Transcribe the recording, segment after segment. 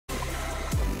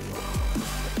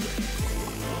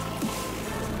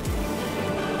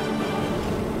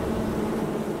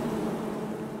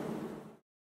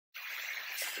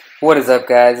What is up,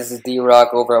 guys? This is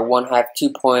D-Rock over at Onehive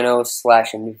 2.0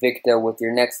 slash Invicta with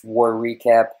your next war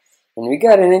recap. And we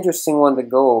got an interesting one to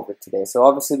go over today. So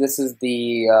obviously this is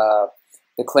the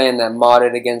clan that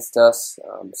modded against us.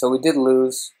 So we did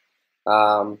lose,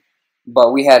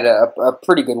 but we had a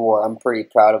pretty good war. I'm pretty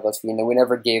proud of us. We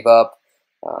never gave up,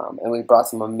 and we brought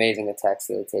some amazing attacks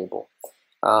to the table.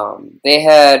 They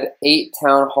had 8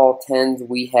 Town Hall 10s.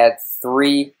 We had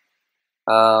 3.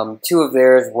 2 of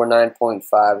theirs were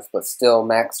 9.5s, but still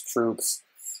max troops.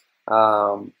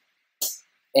 And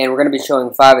we're going to be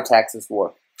showing 5 attacks this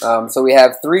war. So we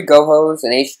have 3 Gohos,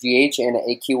 an HGH, and an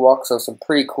AQ walk, so some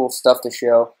pretty cool stuff to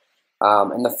show.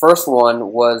 And the first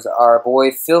one was our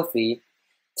boy Filthy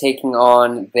taking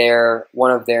on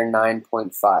one of their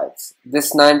 9.5s.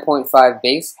 This 9.5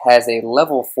 base has a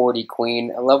level 40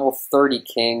 queen, a level 30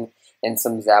 king, and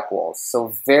some zap walls.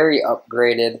 So very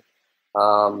upgraded.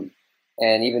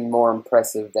 And even more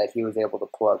impressive that he was able to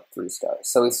pull out 3 stars.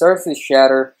 So he starts his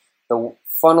shatter, the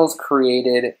funnel's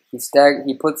created,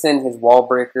 he puts in his wall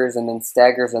breakers and then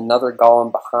staggers another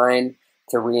golem behind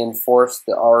to reinforce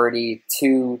the already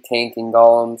 2 tanking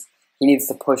golems. He needs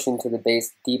to push into the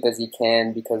base deep as he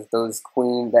can because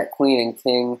that queen and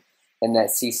king and that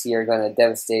CC are going to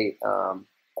devastate a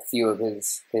few of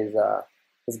his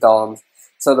golems.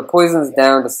 So the poison's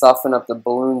down to soften up the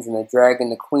balloons and the dragon.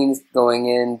 The queen's going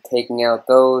in, taking out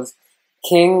those.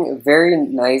 King very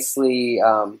nicely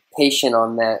patient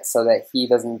on that so that he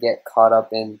doesn't get caught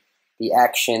up in the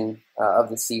action of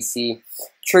the CC.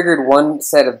 Triggered 1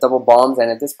 set of double bombs,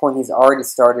 and at this point he's already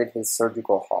started his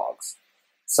surgical hogs.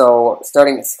 So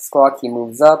starting at 6 o'clock, he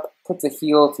moves up, puts a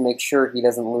heal to make sure he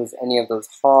doesn't lose any of those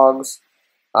hogs,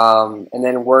 and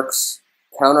then works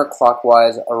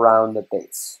counterclockwise around the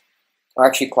base. Or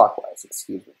actually clockwise,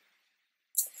 excuse me.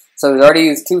 So he's already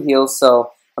used 2 heals,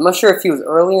 so I'm not sure if he was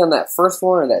early on that first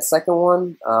one or that second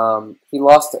one. He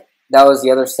lost it. That was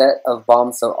the other set of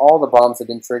bombs, so all the bombs have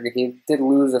been triggered. He did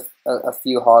lose a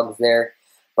few hogs there,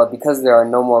 but because there are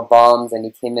no more bombs and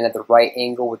he came in at the right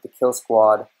angle with the kill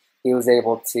squad, he was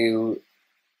able to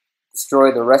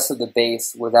destroy the rest of the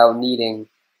base without needing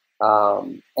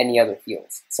any other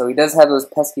heals. So he does have those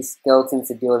pesky skeletons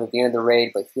to deal with at the end of the raid,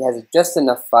 but he has just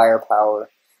enough firepower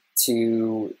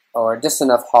or just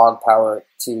enough hog power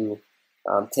to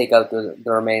take out the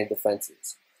remaining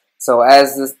defenses. So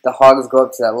as the hogs go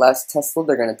up to that last Tesla,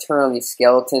 they're going to turn on these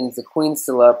skeletons. The queen's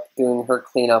still up doing her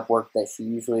cleanup work that she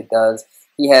usually does.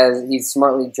 He's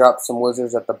smartly dropped some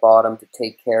wizards at the bottom to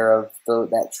take care of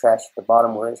that trash at the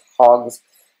bottom where his hogs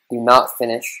do not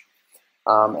finish.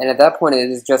 And at that point, it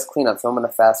is just cleanup, so I'm going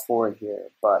to fast forward here.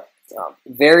 But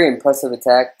very impressive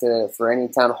attack for any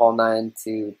Town Hall 9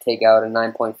 to take out a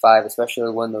 9.5,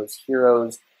 especially when those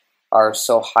heroes are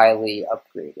so highly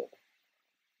upgraded.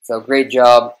 So great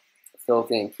job,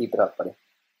 Filthy, and keep it up, buddy.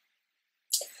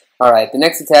 Alright, the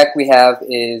next attack we have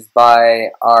is by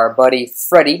our buddy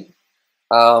Freddy,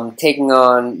 taking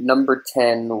on number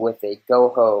 10 with a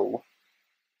Goho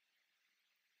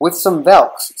with some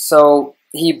Valks. So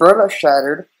he brought out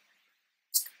Shattered,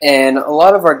 and a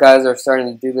lot of our guys are starting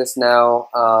to do this now.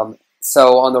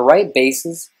 So on the right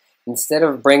bases, instead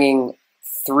of bringing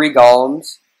 3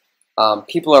 golems,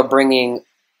 people are bringing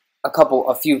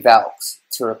a few Valks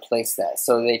to replace that.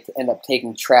 So they end up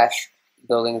taking trash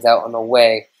buildings out on the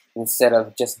way instead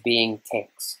of just being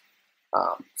tanks.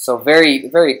 So very,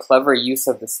 very clever use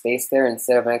of the space there.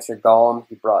 Instead of an extra golem,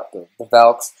 he brought the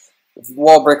Valks.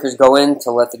 Wall breakers go in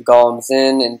to let the golems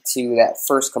into that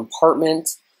first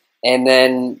compartment, and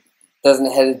then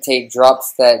doesn't hesitate,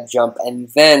 drops that jump, and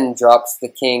then drops the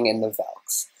king and the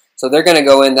Valks. So they're going to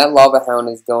go in. That Lava Hound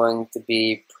is going to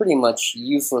be pretty much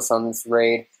useless on this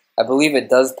raid. I believe it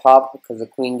does pop because the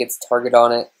queen gets target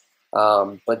on it,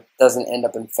 but doesn't end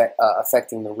up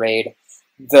affecting the raid.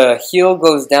 The heal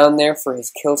goes down there for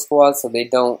his kill squad so they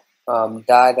don't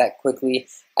die that quickly.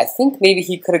 I think maybe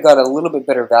he could have got a little bit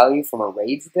better value from a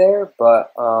rage there,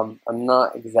 but I'm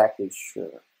not exactly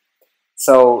sure.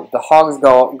 So the hogs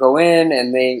go in,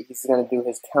 and he's going to do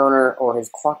his counter or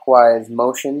his clockwise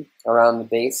motion around the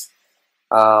base.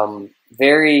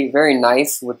 Very, very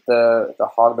nice with the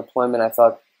hog deployment. I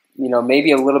thought,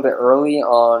 maybe a little bit early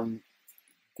on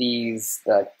these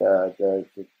the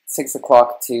 6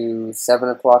 o'clock to 7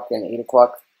 o'clock and 8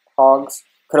 o'clock hogs.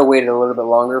 Could have waited a little bit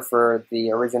longer for the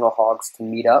original hogs to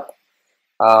meet up,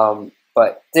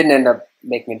 but didn't end up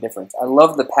making a difference. I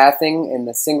love the pathing and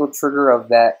the single trigger of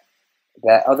that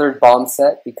other bomb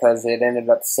set because it ended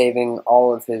up saving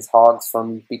all of his hogs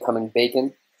from becoming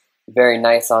bacon. Very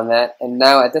nice on that. And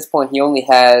now at this point he only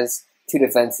has 2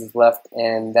 defenses left,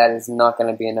 and that is not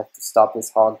going to be enough to stop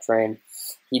this hog train.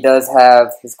 He does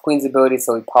have his Queen's ability,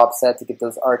 so he pops that to get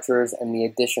those archers and the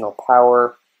additional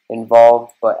power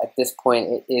involved. But at this point,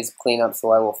 it is cleanup,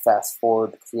 so I will fast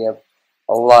forward because we have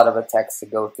a lot of attacks to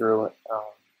go through,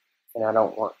 and I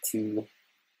don't want to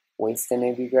waste any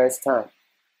of you guys' time.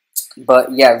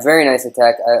 But yeah, very nice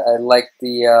attack. I like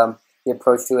the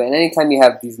approach to it. And anytime you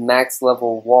have these max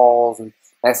level walls and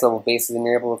max level bases, and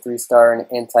you're able to 3-star an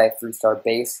anti 3-star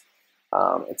base,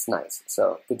 it's nice.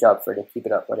 So good job, Freddy. Keep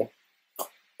it up, buddy.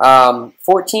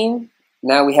 14.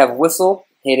 Now we have Whistle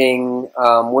hitting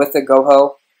with a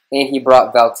Goho, and he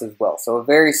brought Valks as well. So a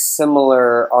very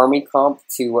similar army comp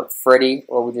to what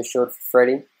we just showed for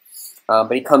Freddy.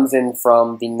 But he comes in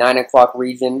from the 9 o'clock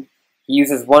region. He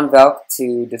uses one Valk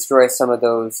to destroy some of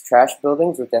those trash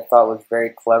buildings, which I thought was very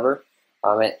clever.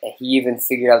 And he even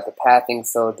figured out the pathing,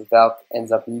 so the Valk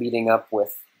ends up meeting up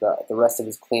with the rest of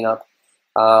his cleanup.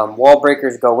 Wall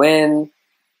breakers go in.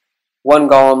 One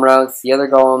golem routes, the other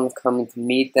golem's coming to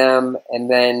meet them, and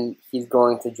then he's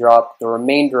going to drop the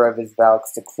remainder of his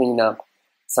Valks to clean up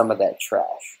some of that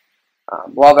trash.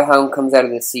 Lava Hound comes out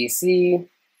of the CC.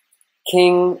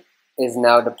 King is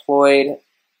now deployed.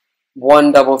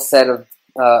 One double set of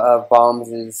bombs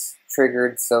is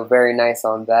triggered, so very nice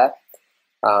on that.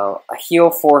 A heal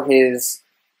for his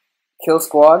kill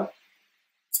squad.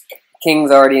 King's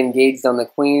already engaged on the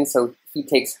Queen, so he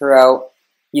takes her out.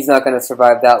 He's not going to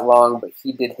survive that long, but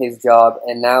he did his job,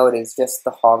 and now it is just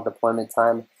the hog deployment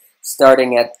time.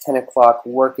 Starting at 10 o'clock,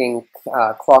 working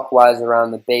clockwise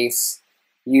around the base.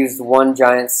 Used one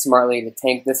giant smartly to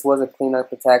tank. This was a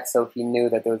cleanup attack, so he knew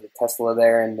that there was a Tesla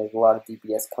there, and there's a lot of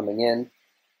DPS coming in.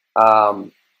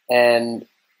 And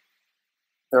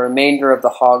the remainder of the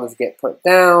hogs get put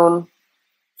down.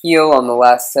 Heal on the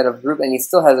last set of group, and he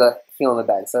still has a heal in the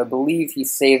bag, so I believe he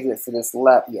saved it for this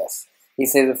yes. He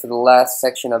saved it for the last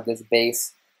section of this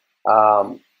base.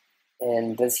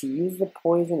 And does he use the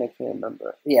poison? I can't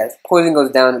remember. Yes, poison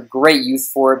goes down. Great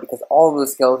use for it because all of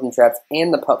those skeleton traps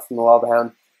and the pups from the Lava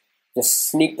Hound just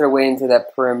sneak their way into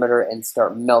that perimeter and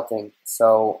start melting.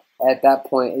 So at that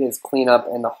point, it is cleanup,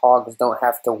 and the hogs don't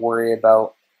have to worry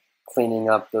about cleaning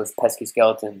up those pesky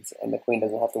skeletons, and the Queen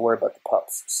doesn't have to worry about the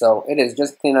pups. So it is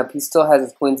just cleanup. He still has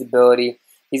his Queen's ability.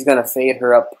 He's going to fade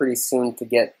her up pretty soon to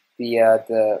get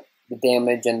the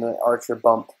damage and the archer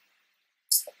bump.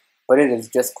 But it is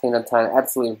just cleanup time.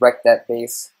 Absolutely wrecked that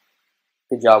base.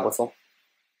 Good job, Whistle.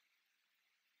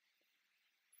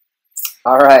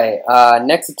 Alright,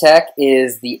 next attack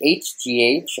is the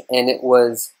HGH, and it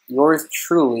was yours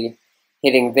truly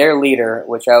hitting their leader,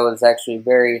 which I was actually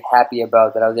very happy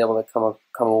about that I was able to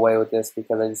come away with this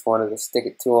because I just wanted to stick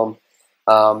it to him.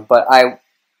 But I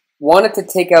wanted to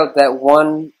take out that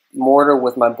one mortar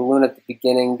with my balloon at the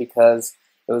beginning because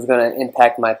it was going to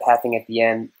impact my pathing at the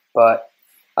end, but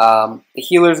the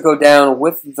healers go down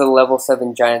with the level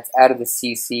 7 giants out of the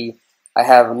CC. I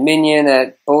have a minion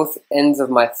at both ends of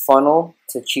my funnel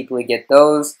to cheaply get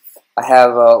those. I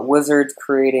have wizards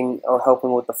creating or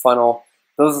helping with the funnel.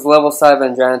 Those level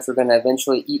 7 giants were going to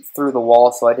eventually eat through the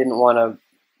wall, so I didn't want to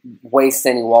waste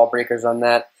any wall breakers on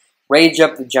that. Rage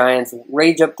up the giants,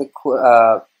 rage up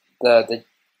the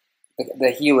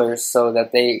healers so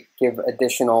that they give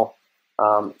additional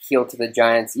heal to the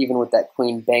giants, even with that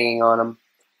Queen banging on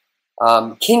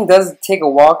them. King does take a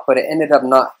walk, but it ended up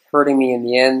not hurting me in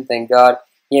the end, thank God.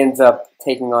 He ends up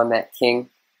taking on that King.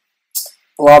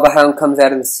 Lava Hound comes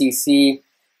out of the CC.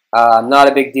 Not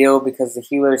a big deal because the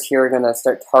healers here are going to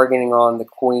start targeting on the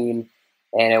Queen,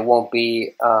 and it won't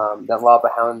be that Lava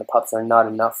Hound and the pups are not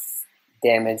enough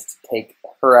damage to take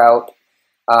her out.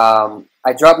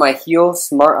 I dropped my heal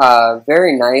smart,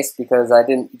 very nice because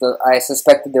I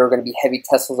suspected there were going to be heavy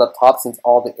Teslas up top since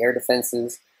all the air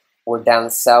defenses were down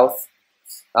south.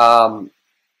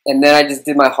 And then I just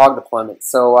did my hog deployment.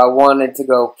 So I wanted to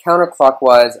go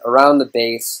counterclockwise around the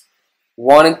base.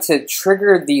 Wanted to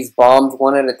trigger these bombs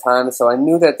one at a time. So I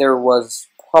knew that there was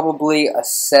probably a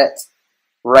set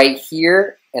right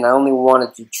here, and I only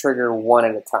wanted to trigger one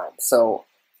at a time. So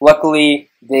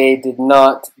luckily, they did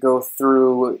not go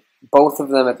through both of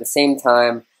them at the same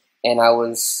time, and I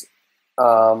was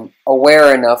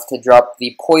aware enough to drop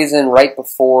the poison right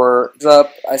before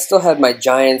up. I still had my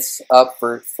giants up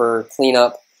for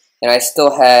cleanup, and I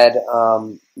still had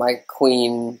my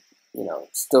Queen,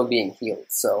 still being healed.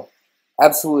 So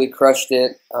absolutely crushed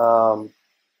it, and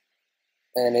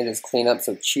it is cleanup.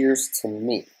 So cheers to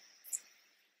me.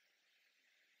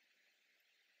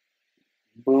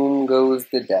 Boom goes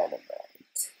the dynamite.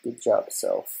 Good job,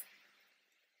 self.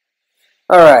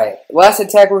 Alright, last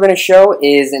attack we're going to show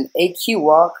is an AQ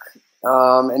walk.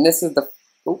 And this is the...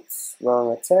 Oops,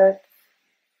 wrong attack.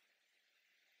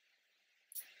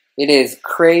 It is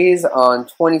Craze on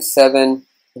 27,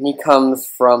 and he comes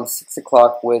from 6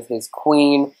 o'clock with his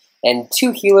queen and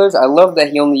 2 healers. I love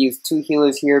that he only used 2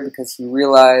 healers here because he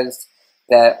realized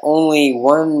that only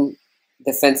one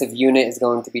defensive unit is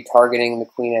going to be targeting the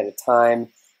queen at a time,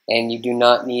 and you do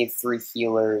not need 3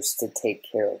 healers to take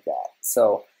care of that.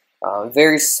 So,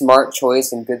 very smart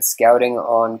choice and good scouting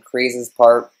on Craze's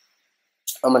part.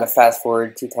 I'm going to fast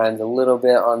forward 2 times a little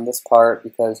bit on this part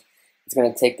because it's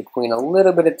going to take the queen a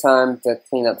little bit of time to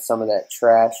clean up some of that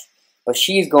trash. But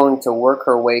she's going to work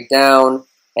her way down,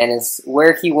 and is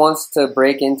where he wants to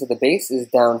break into the base is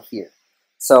down here.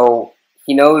 So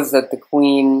he knows that the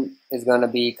queen is going to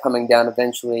be coming down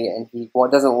eventually, and he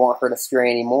doesn't want her to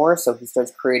stray anymore, so he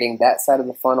starts creating that side of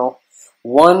the funnel.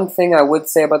 One thing I would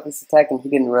say about this attack, and he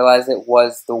didn't realize it,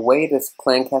 was the way this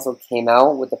clan castle came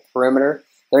out with the perimeter.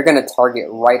 They're going to target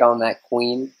right on that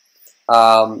queen.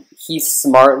 He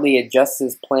smartly adjusts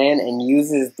his plan and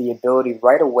uses the ability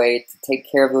right away to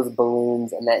take care of those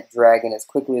balloons and that dragon as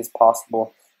quickly as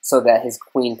possible so that his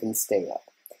queen can stay up.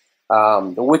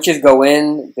 The witches go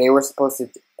in. They were supposed to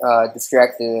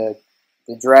distract the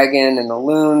dragon and the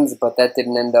loons, but that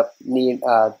didn't end up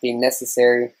being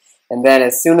necessary. And then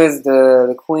as soon as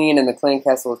the queen and the clan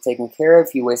castle is taken care of,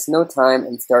 he wastes no time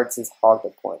and starts his hog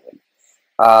deployment.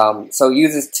 So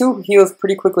uses 2 heals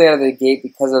pretty quickly out of the gate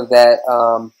because of that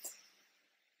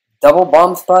double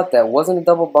bomb spot. That wasn't a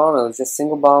double bomb, it was just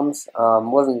single bombs.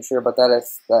 Wasn't sure about that.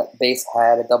 If that base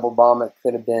had a double bomb, it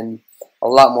could have been a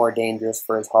lot more dangerous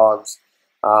for his hogs.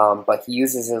 But he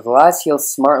uses his last heal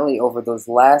smartly over those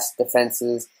last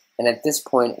defenses, and at this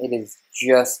point it is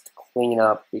just clean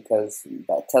up because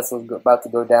that Tesla's about to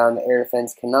go down. The air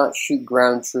defense cannot shoot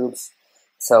ground troops.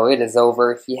 So it is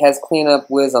over. He has cleanup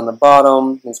Wiz on the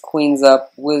bottom. His queen's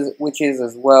up. Witches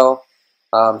as well.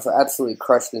 So absolutely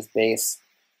crushed this base.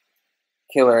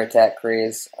 Killer attack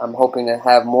Craze. I'm hoping to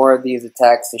have more of these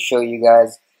attacks to show you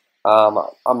guys.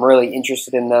 I'm really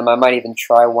interested in them. I might even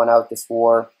try one out this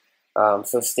war.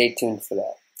 So stay tuned for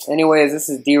that. Anyways, this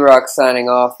is D-Rock signing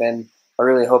off, and I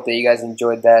really hope that you guys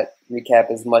enjoyed that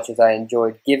recap as much as I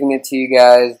enjoyed giving it to you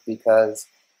guys, because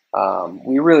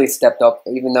we really stepped up.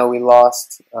 Even though we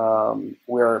lost,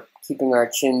 we're keeping our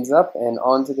chins up and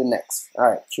on to the next.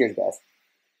 Alright, cheers guys.